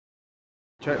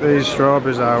Check these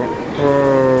strawberries out.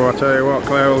 Oh, I tell you what,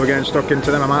 Claire, we're getting stuck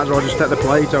into them. I might as well just take the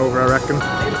plate over, I reckon.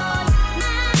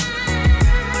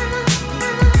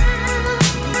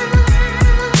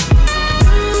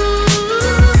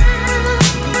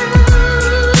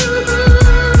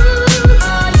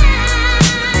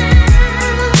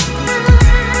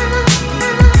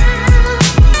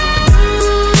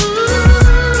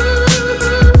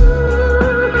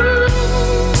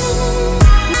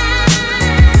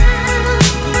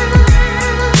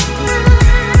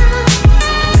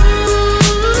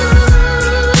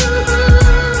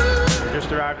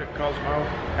 At Cosmo,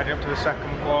 heading up to the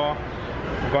second floor.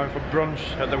 We're going for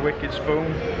brunch at the Wicked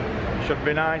Spoon. Should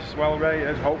be nice, well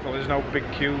rated. Hopefully there's no big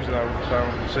queues though,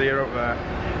 so see you up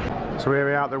there. So here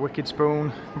we are at the Wicked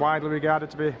Spoon, widely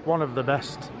regarded to be one of the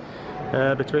best.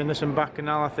 Between this and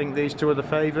Bacchanal, I think these two are the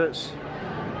favourites.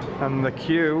 And the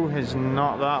queue is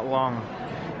not that long,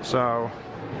 so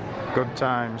good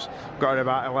times. Got it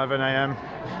about 11 AM.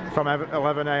 From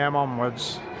 11 AM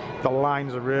onwards, the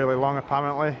lines are really long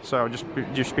apparently, so just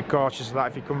be cautious of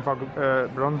that if you come for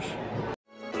brunch.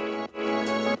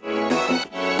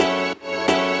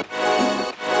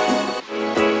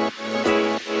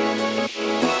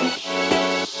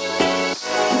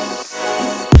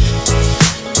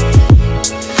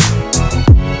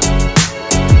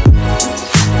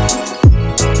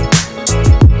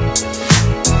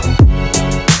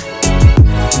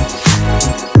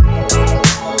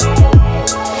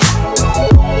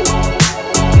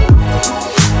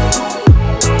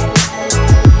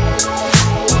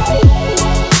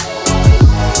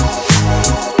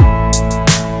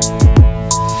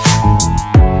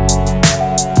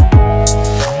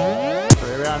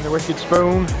 Wicked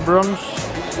Spoon brunch.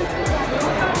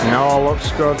 It all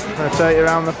looks good. I'm going to take you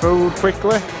around the food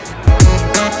quickly.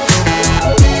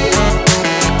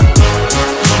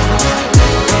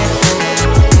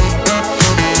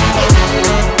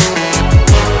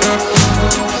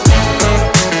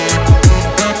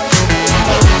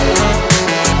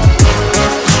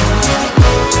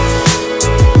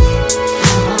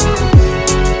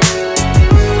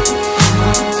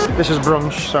 This is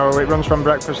brunch, so it runs from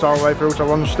breakfast all the way through to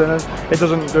lunch dinner. It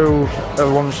doesn't do a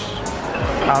lunch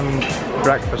and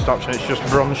breakfast option, it's just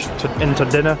brunch into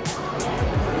dinner.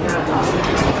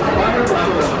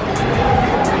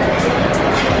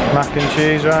 Mac and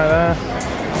cheese right there.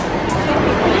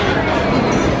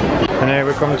 And here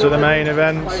we come to the main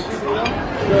event.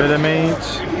 Bit of meat,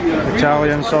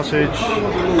 Italian sausage,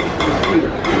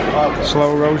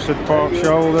 slow roasted pork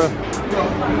shoulder,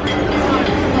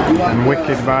 and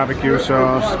wicked barbecue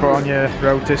sauce. Put on your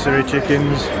rotisserie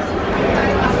chickens,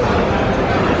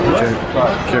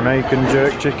 Jamaican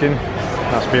jerk chicken.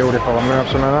 That's beautiful. I'm gonna have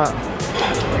some of that.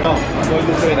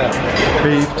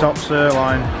 Beef top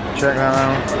sirloin. Check that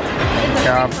out.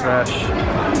 Carb fresh.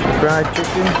 Fried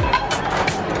chicken.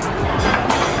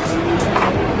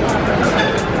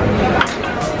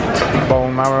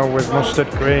 Bone marrow with mustard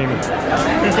cream.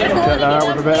 Check that out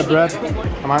with a bit of bread.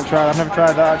 I might try. I've never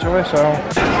tried that actually. So.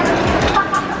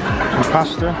 Some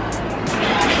pasta,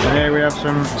 and here we have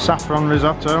some saffron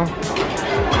risotto,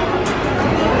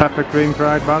 pepper cream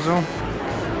fried basil.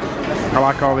 I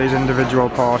like all these individual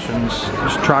portions,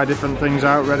 just try different things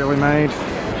out readily made,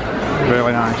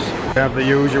 really nice. We have the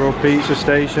usual pizza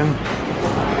station.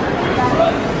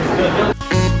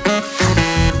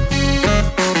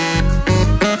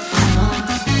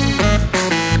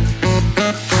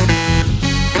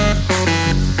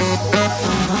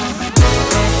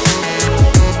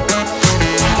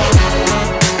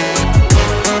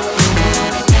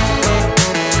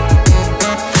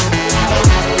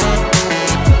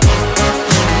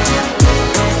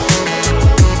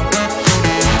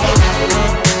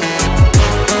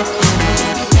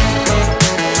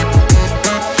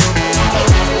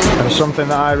 Something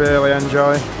that I really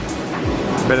enjoy,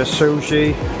 a bit of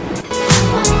sushi.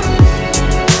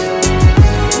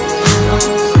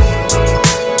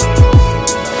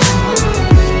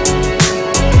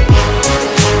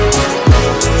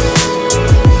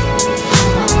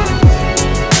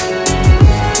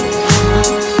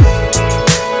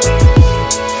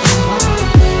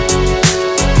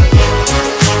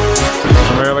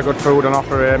 Some really good food on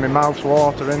offer here, my mouth's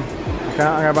watering.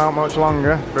 Can't hang about much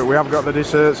longer, but we have got the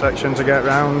dessert section to get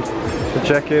round, so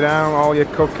check it out. All your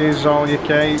cookies, all your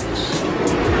cakes,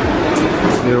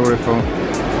 beautiful.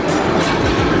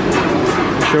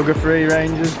 Sugar-free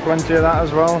ranges, plenty of that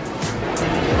as well.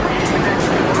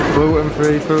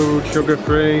 Gluten-free food,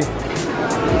 sugar-free,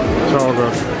 it's all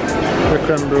good. The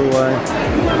creme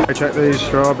brulee. Check these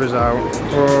strawberries out.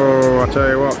 Oh, I tell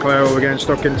you what, Claire, we're getting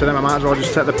stuck into them. I might as well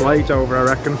just take the plate over, I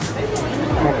reckon.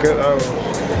 Look at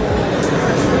those.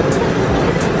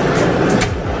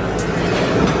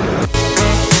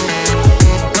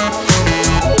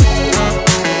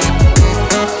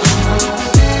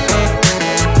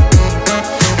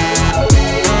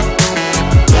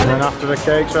 After the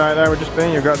cakes right there we've just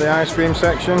been, you've got the ice cream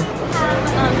section.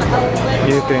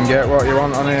 You can get what you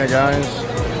want on here, guys.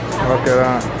 Look at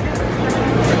that.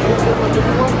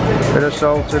 Bit of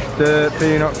salted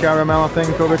peanut caramel I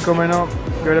think will be coming up.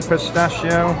 Bit of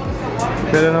pistachio.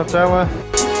 Bit of Nutella.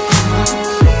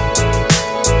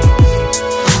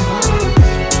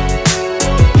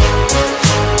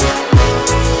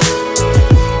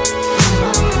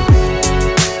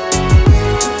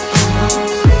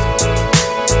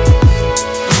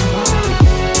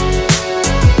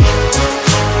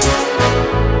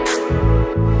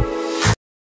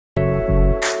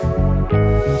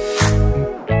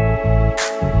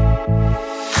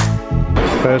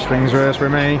 First things first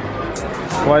with me,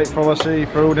 plate full of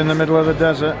seafood in the middle of the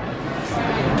desert.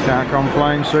 Can't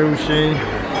complain. Sushi.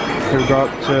 We've got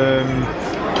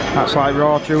that's like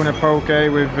raw tuna poke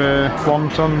with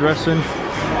wonton dressing,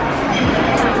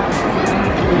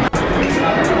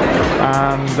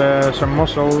 and some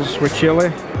mussels with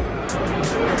chilli.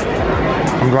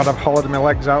 I'm glad I've hollowed my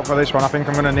legs out for this one. I think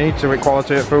I'm going to need to with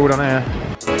quality of food on here.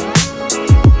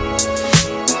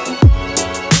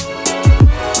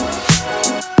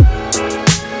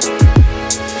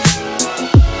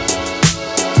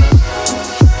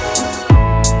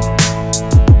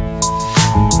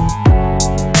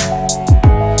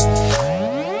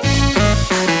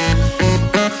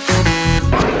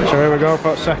 Go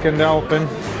for second helping.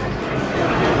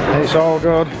 It's all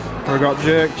good. We've got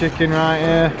jerk chicken right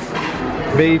here,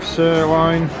 beef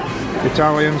sirloin,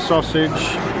 Italian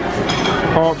sausage,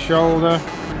 pork shoulder,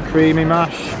 creamy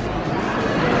mash,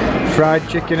 fried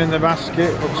chicken in the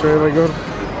basket, looks really good.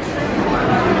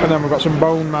 And then we've got some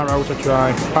bone marrow to try.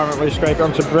 Apparently scrape it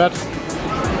onto bread.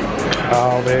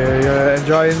 I'll be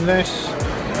enjoying this.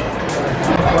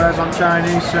 Where's on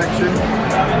Chinese section?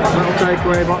 Little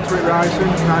takeaway box with ricing,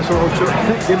 nice little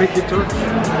gimmicky touch.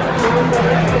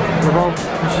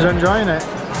 She's enjoying it.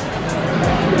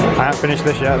 I haven't finished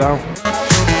this yet though.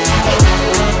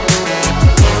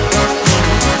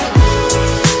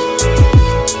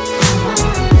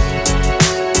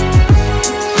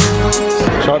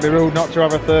 So it'd be rude not to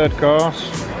have a third course.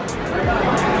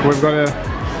 We've got a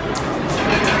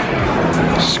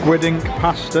squid ink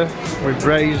pasta with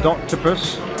braised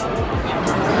octopus,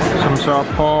 some sort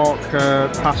of pork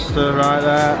pasta right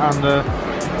there, and a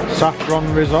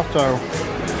saffron risotto.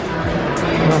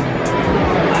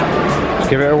 Let's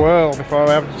give it a whirl before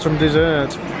we have some dessert.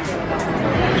 It's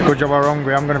a good job we're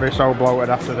hungry. I'm going to be so bloated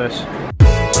after this.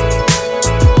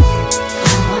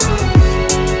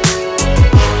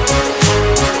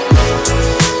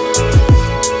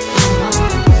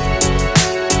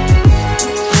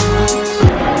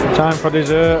 Time for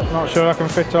dessert. Not sure I can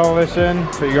fit all this in,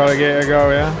 but you gotta give it a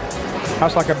go, yeah?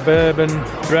 That's like a bourbon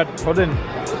bread pudding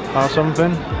or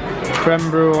something. Creme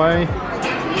brulee,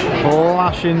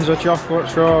 lashings of chocolate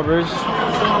strawberries,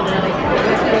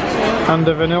 and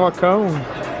a vanilla cone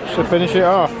just to finish it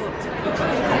off.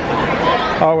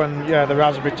 Oh, and yeah, the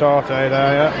raspberry torte there,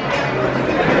 yeah.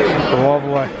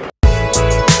 Lovely.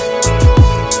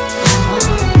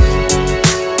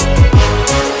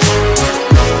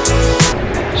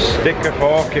 Stick a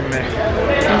fork in me.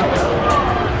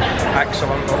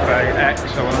 Excellent buffet,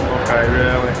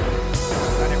 really.